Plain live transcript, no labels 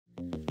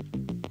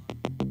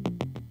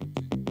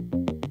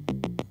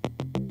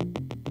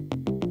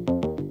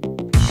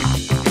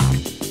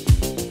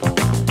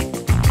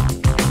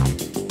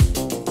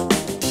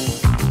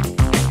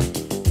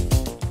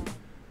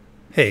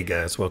Hey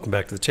guys, welcome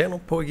back to the channel.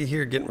 Poigi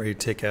here, getting ready to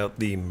take out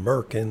the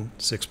MURICUH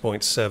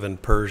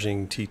 6.7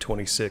 Pershing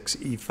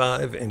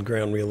T26E5 in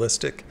ground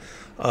realistic.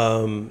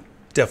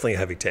 Definitely a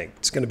heavy tank.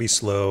 It's going to be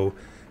slow.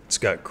 It's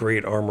got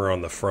great armor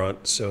on the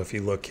front. So if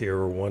you look here,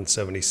 we're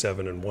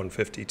 177 and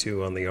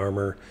 152 on the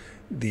armor.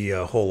 The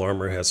whole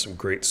armor has some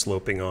great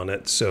sloping on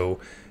it. So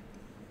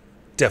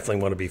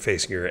definitely want to be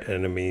facing your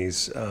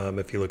enemies.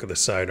 If you look at the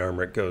side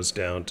armor, it goes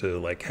down to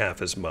like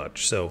half as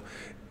much. So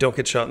don't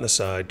get shot in the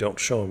side. Don't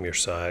show them your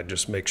side.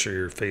 Just make sure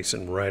you're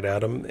facing right at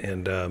them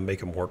and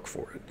make them work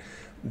for it.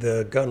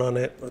 The gun on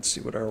it, let's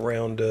see what our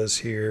round does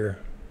here.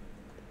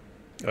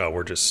 Oh,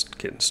 we're just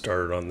getting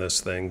started on this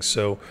thing.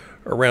 So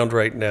our round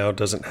right now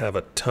doesn't have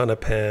a ton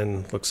of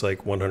pen. Looks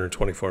like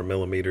 124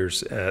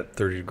 millimeters at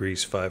 30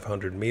 degrees,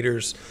 500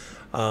 meters.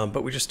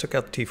 But we just took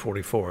out the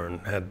T44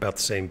 and had about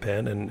the same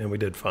pen, and we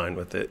did fine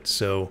with it.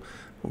 So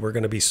we're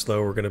going to be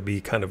slow. We're going to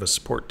be kind of a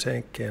sport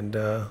tank, and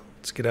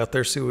let's get out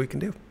there, see what we can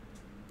do.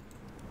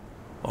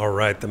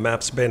 Alright, the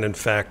map's abandoned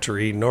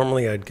factory.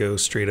 Normally I'd go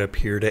straight up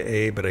here to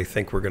A, but I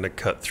think we're going to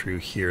cut through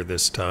here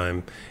this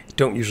time. You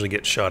don't usually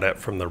get shot at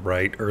from the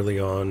right early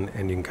on,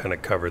 and you can kind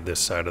of cover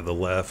this side of the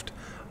left.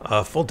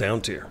 Full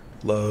down tier.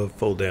 Love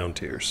full down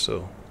tiers,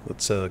 so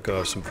let's go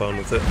have some fun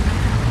with it.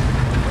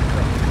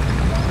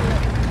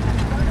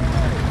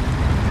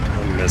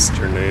 I'm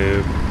Mr.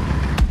 Noob.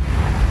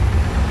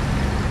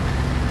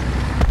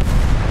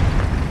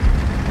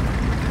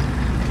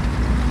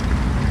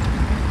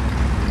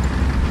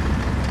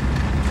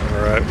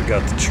 Alright, we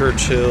got the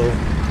Churchill.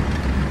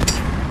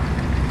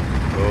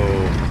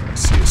 Oh, I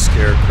see a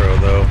scarecrow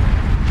though.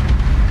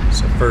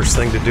 So first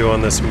thing to do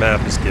on this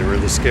map is get rid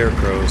of the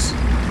scarecrows.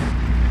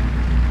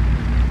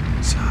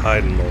 He's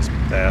hiding, those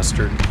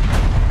bastard.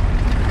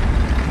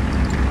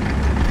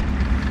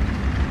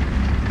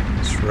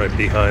 He's right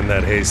behind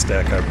that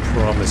haystack, I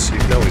promise you.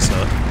 No, he's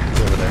not.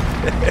 He's over there.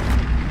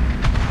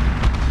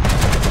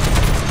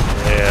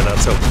 Yeah, not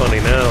so funny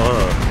now,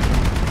 huh?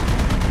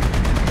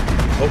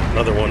 Oh,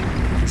 another one.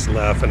 He's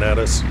laughing at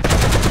us.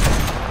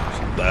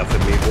 Laugh at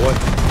me, boy.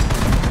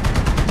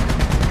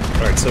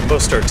 Alright, so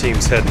most our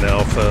team's heading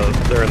alpha.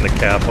 They're in the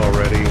cap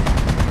already.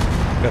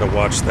 Gotta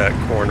watch that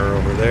corner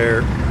over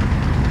there.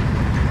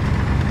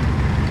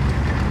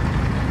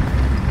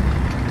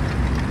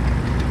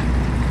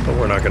 But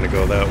we're not gonna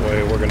go that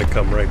way. We're gonna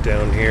come right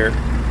down here.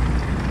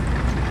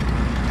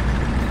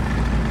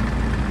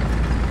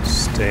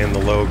 Stay in the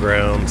low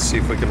ground, see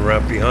if we can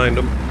wrap behind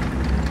them.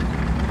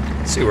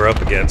 See what we're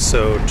up against.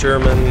 So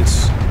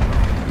Germans,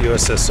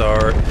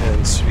 USSR,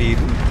 and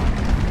Sweden.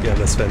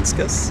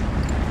 Svenskes.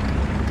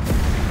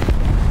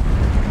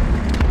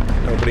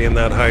 Nobody in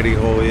that hidey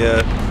hole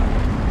yet.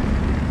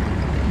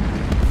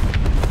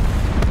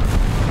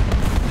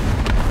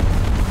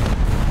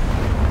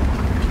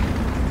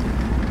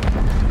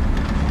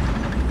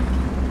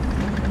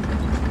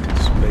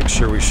 So make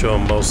sure we show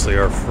them mostly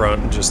our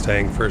front and just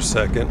hang for a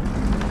second.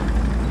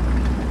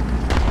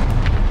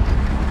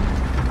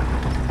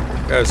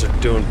 Guys are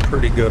doing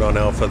pretty good on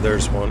alpha.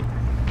 There's one.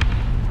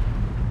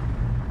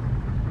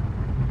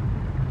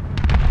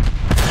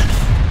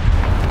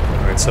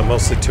 Alright, so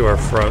mostly to our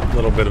front, a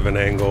little bit of an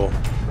angle.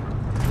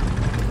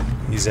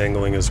 He's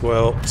angling as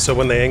well. So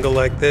when they angle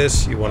like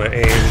this, you want to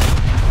aim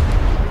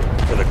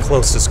for the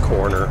closest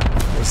corner.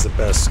 Is the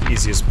best,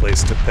 easiest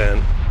place to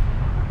pen.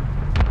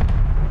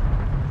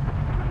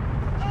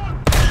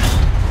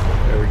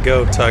 There we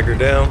go, Tiger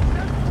down.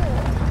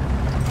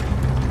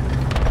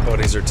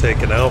 Buddies are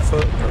taking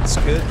alpha. That's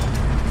good.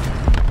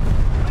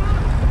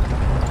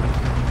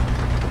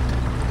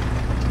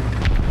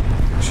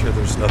 Make sure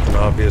there's nothing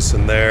obvious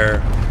in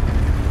there.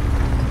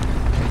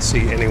 Can't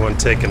see anyone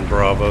taking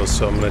Bravo,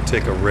 so I'm going to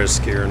take a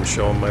risk here and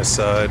show them my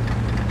side.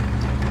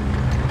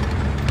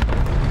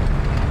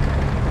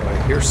 Oh,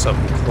 I hear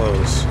something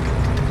close.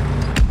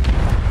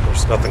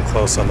 There's nothing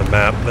close on the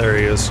map. There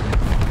he is.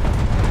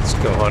 Let's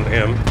go hunt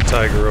him.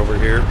 Tiger over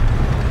here.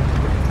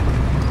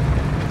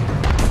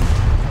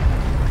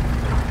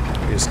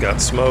 He's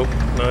got smoke.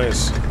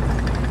 Nice.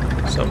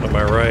 Something to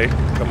my right.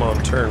 Come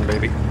on, turn,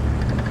 baby.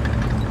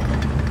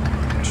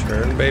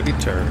 Turn, baby,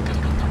 turn.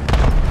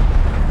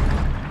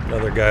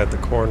 Another guy at the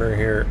corner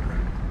here.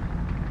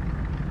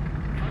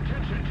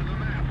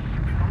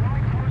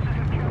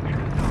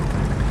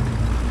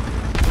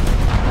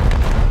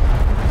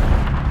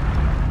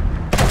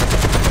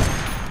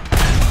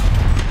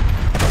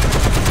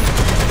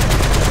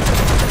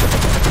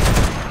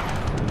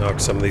 Knock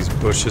some of these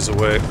bushes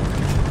away.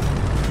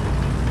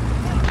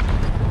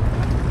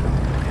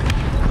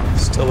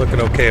 Still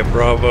looking okay at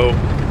Bravo.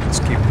 Let's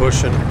keep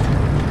pushing.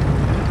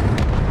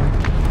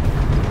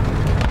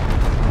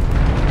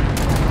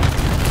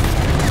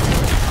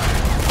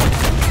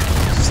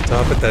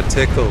 Stop it, that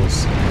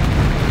tickles.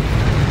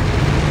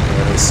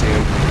 Alright, I see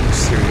him.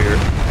 He's through here.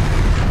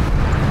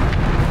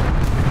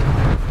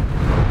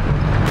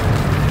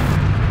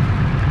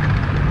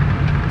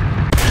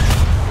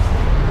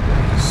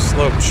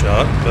 Slope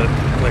shot, but I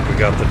think we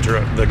got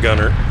the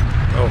gunner.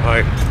 Oh,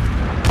 hi.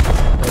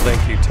 Oh,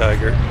 thank you,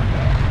 Tiger.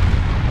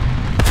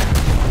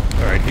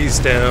 Alright, he's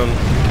down.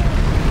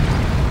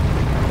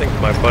 I think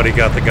my buddy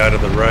got the guy to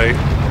the right.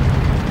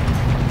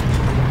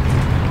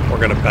 We're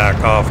going to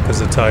back off because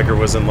the Tiger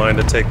was in line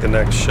to take the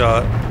next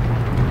shot.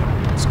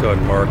 Let's go ahead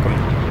and mark him.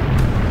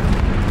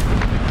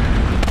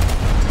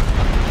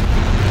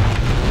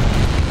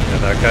 Yeah,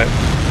 that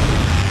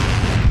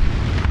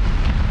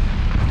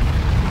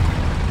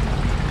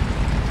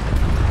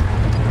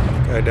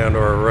guy. Guy down to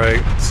our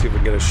right. Let's see if we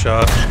can get a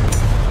shot.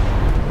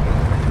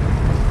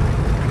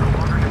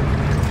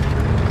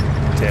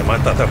 Damn, I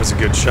thought that was a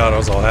good shot. I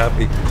was all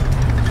happy.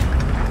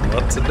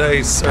 Not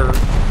today, sir.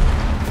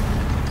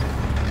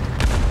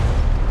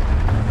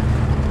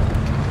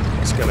 I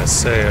was gonna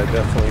say, I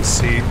definitely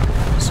see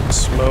some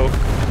smoke.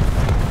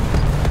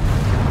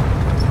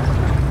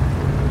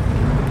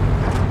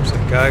 There's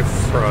a guy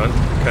front,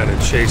 kind of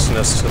chasing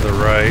us to the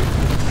right.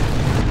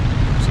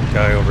 There's a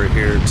guy over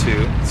here,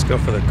 too. Let's go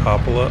for the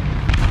Coppola.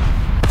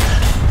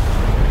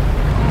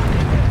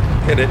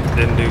 Hit it,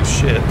 didn't do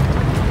shit.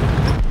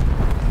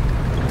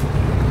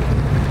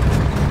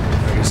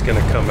 He's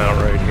gonna come out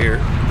right here.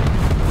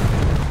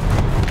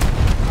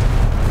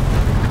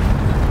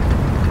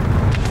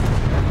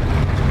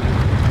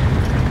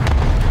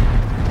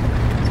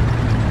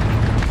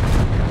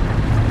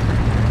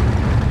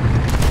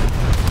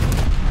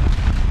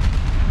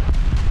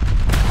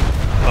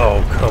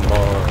 Oh, come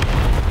on.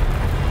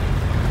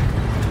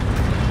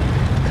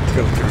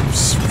 Go through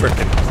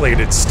frickin'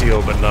 plated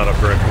steel, but not a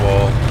brick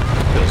wall.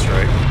 Feels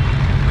right.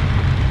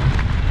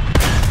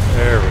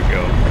 There we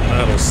go.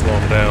 That'll slow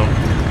him down.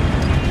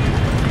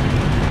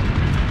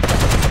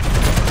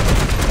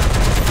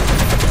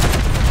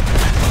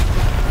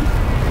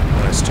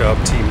 Nice job,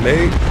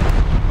 teammate.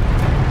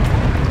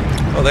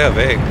 Oh, they have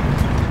A.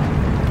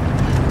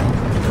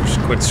 Just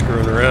quit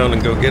screwing around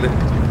and go get it.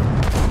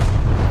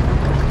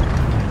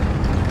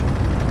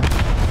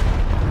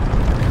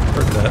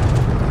 Heard that.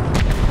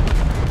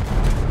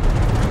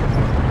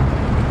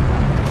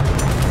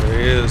 There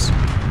he is.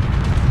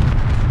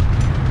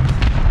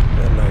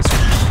 That nice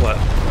flat.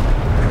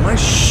 Am I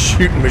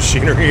shooting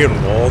machinery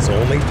and walls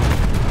only?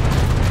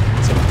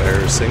 It's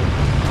embarrassing.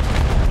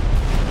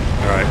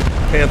 Alright.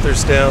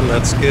 Panther's down,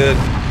 that's good.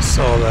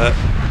 Saw that.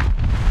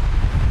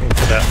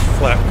 Into that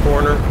flat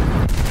corner.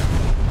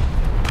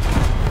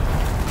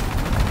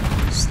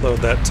 Slowed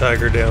that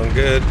Tiger down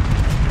good.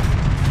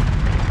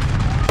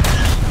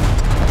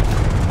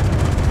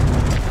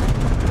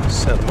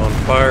 Set him on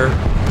fire.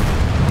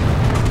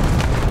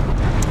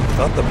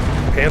 Thought the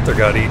Panther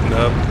got eaten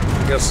up.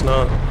 I guess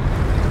not.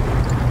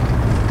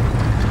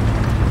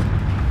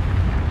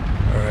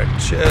 Alright,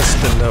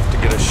 just enough to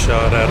get a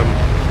shot at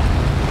him.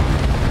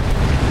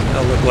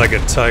 That looked like a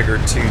Tiger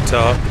 2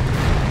 top.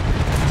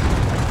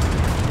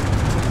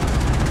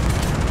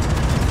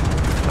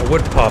 I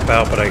would pop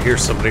out, but I hear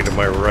somebody to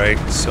my right,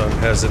 so I'm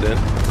hesitant.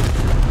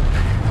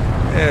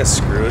 Eh,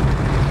 screw it.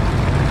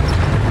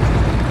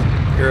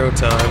 Hero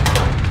time.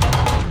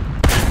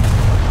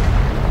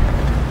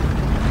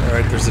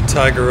 Alright, there's a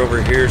Tiger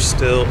over here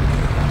still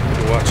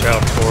to watch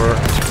out for.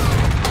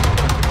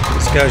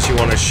 These guys you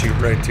want to shoot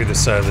right through the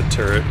side of the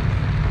turret.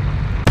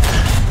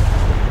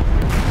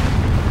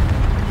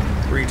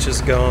 Breach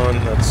is gone,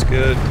 that's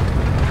good.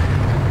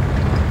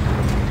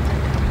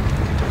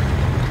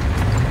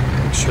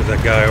 Make sure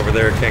that guy over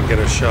there can't get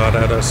a shot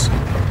at us.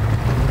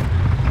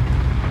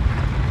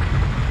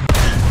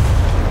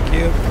 Thank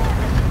you.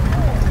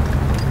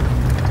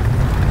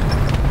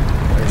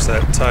 There's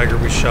that Tiger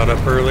we shot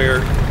up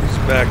earlier. He's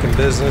back in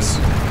business.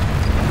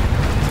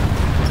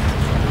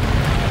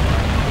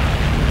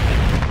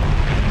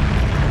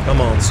 Come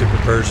on, Super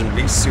Persian,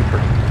 be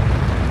super.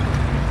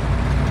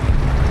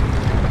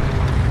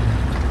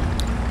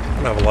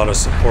 I don't have a lot of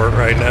support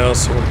right now,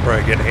 so we'll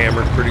probably get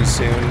hammered pretty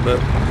soon,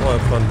 but we'll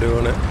have fun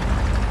doing it.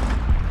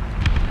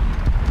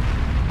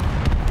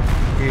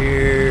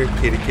 Here,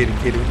 kitty, kitty,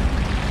 kitty.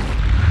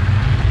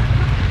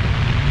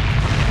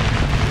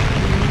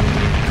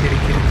 Kitty,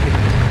 kitty,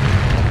 kitty.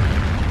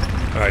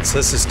 Alright, so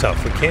this is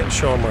tough. We can't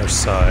show them our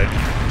side.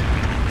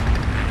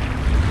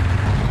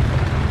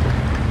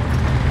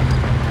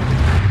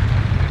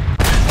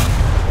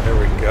 There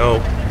we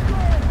go.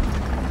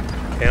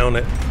 Count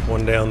it.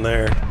 One down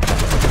there.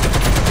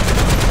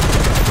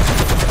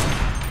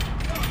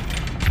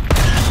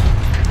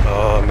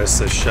 Oh, I missed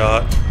this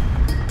shot.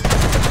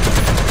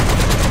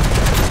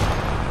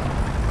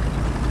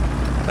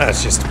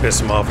 That's just to piss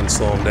them off and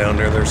slow them down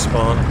near their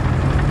spawn.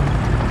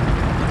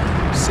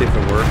 See if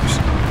it works.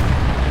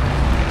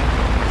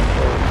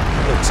 Oh,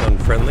 looks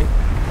unfriendly.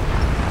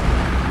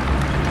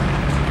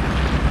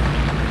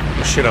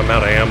 Oh shit, I'm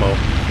out of ammo.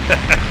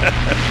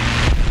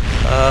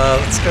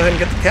 Let's go ahead and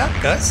get the cap,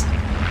 guys.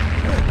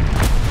 Good.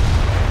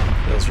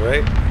 Feels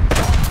right.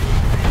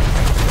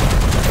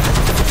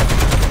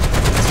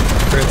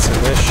 Crits in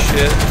this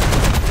shit.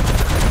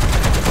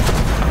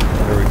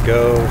 There we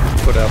go.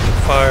 Put out the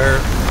fire.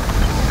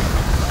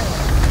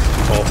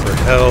 Call for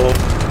help.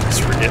 Let's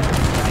forget.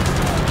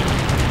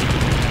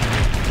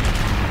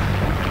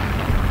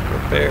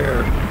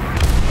 Repair.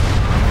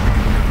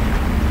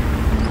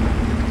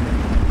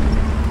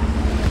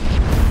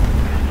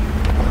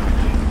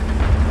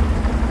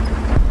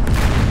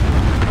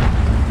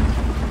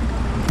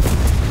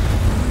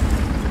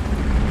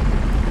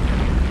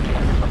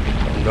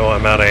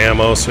 I'm out of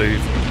ammo, so he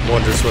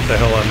wonders what the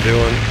hell I'm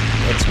doing.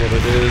 That's what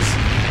it is.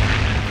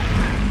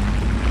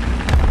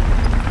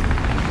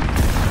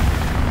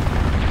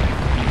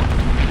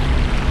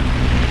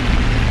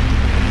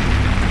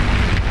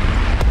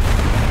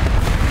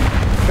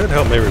 Could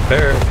help me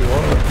repair if you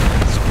want.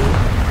 It's cool.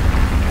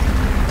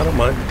 I don't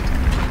mind.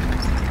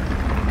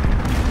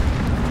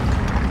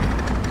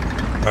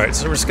 Alright,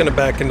 so we're just going to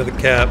back into the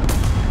cap,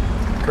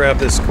 grab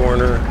this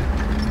corner,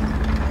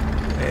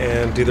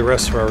 and do the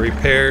rest of our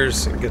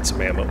repairs and get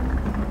some ammo.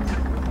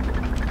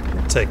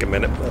 It'll take a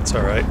minute, that's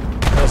alright.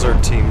 How's our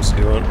teams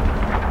doing?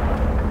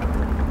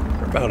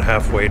 We're about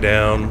halfway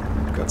down.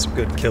 Got some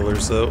good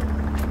killers though.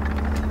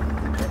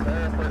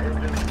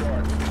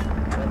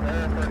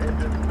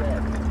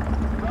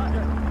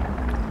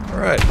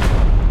 Alright,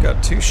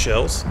 got 2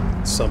 shells.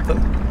 Something.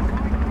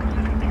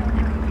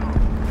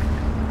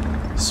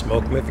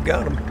 Smoke them if you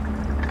got them.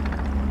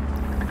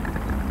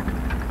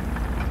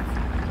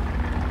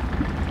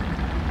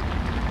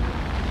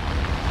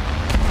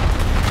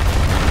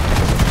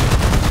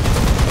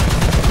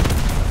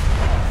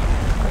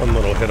 One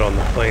little hit on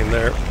the plane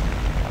there.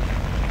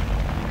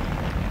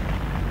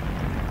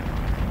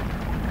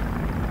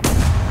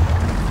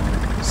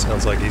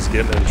 Sounds like he's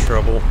getting in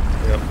trouble.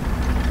 Yep.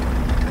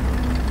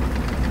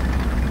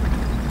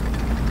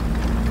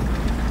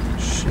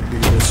 Should be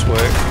this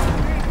way.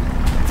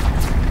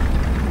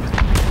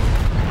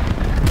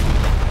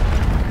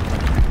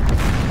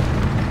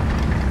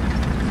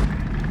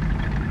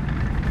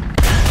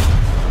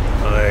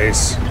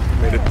 Nice.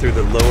 Made it through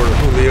the lower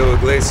Julio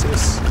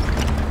Iglesias.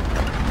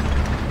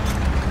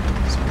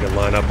 So we can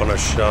line up on a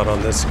shot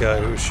on this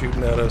guy who's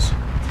shooting at us.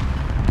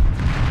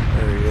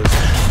 There he is.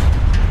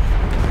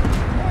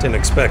 Didn't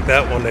expect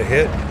that one to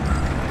hit.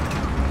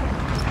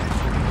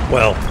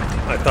 Well,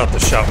 I thought the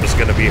shot was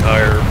going to be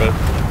higher, but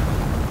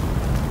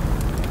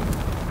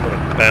what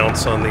a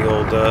bounce on the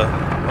old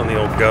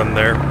gun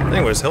there.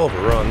 Anyways, hell of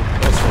a run.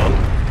 That was fun.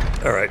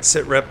 All right,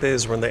 sit rep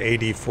is we're in the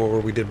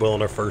AD4. We did well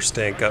in our first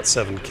tank, got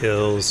 7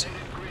 kills.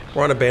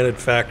 We're on Abandoned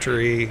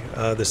Factory.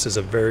 This is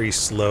a very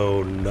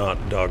slow, not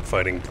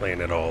dogfighting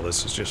plane at all.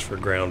 This is just for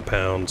ground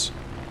pounds.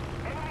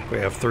 We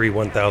have 3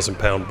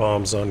 1,000-pound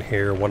bombs on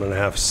here,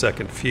 1.5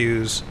 second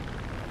fuse.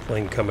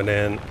 Plane coming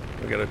in.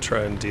 We gotta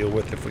try and deal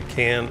with if we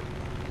can.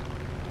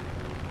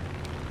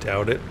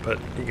 Doubt it, but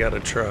you gotta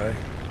try.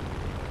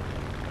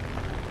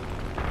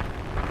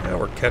 Yeah,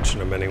 we're catching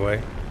them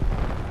anyway.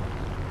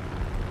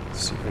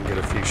 Let's see if we can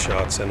get a few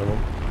shots into them.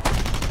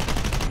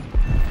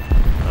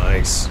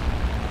 Nice.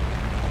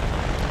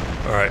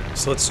 Alright,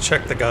 so let's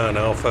check the guy on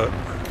Alpha.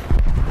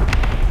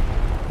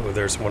 Oh,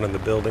 there's one in the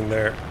building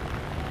there.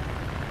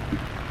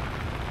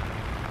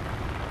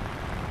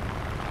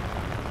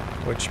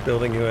 Which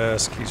building, you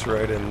ask? He's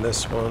right in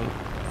this one,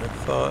 I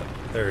thought.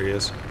 There he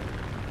is.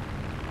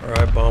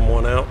 Alright, bomb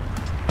one out.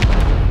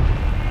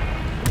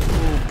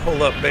 Ooh,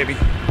 pull up, baby.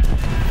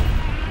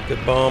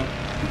 Good bomb.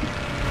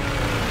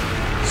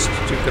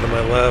 Stuka to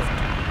my left.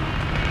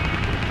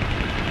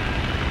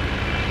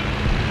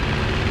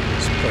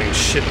 He's playing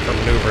shit for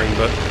maneuvering,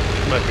 but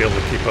might be able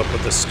to keep up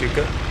with the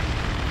Stuka.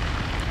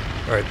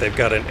 Alright, they've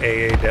got an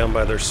AA down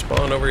by their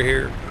spawn over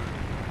here.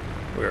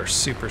 We are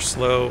super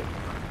slow,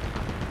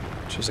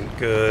 which isn't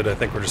good. I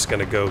think we're just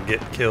going to go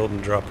get killed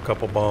and drop a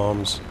couple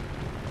bombs.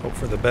 Hope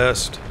for the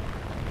best.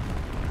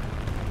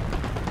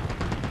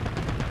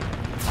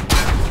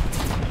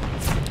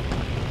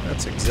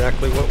 That's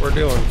exactly what we're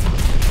doing.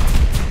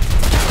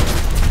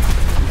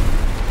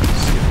 Let's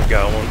see if we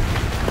got one.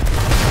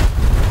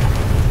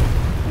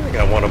 I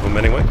got one of them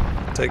anyway.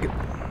 Take it.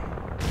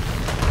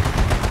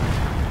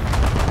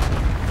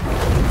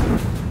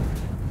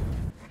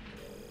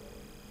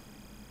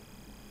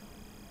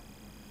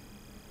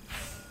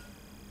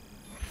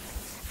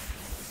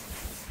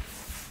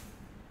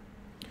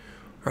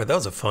 Alright, that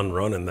was a fun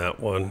run in that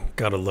one.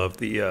 Gotta love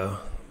the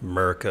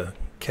MURICUH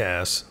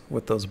cast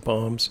with those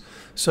bombs.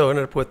 So I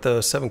ended up with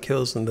 7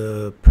 kills in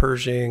the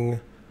Pershing,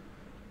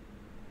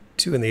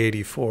 2 in the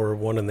 84,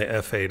 1 in the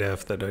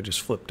F8F that I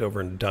just flipped over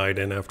and died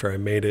in after I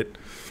made it,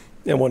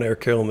 and 1 air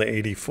kill in the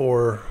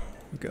 84.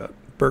 We got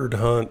Bird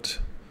Hunt,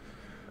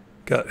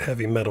 got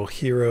Heavy Metal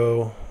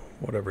Hero,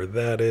 whatever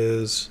that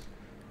is,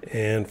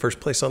 and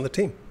first place on the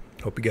team.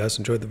 Hope you guys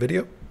enjoyed the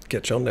video.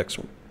 Catch y'all next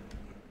one.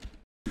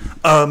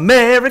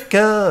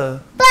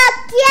 America!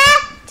 Fuck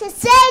yeah! To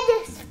say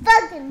this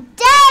fucking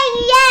day,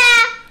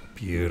 yeah!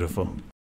 Beautiful.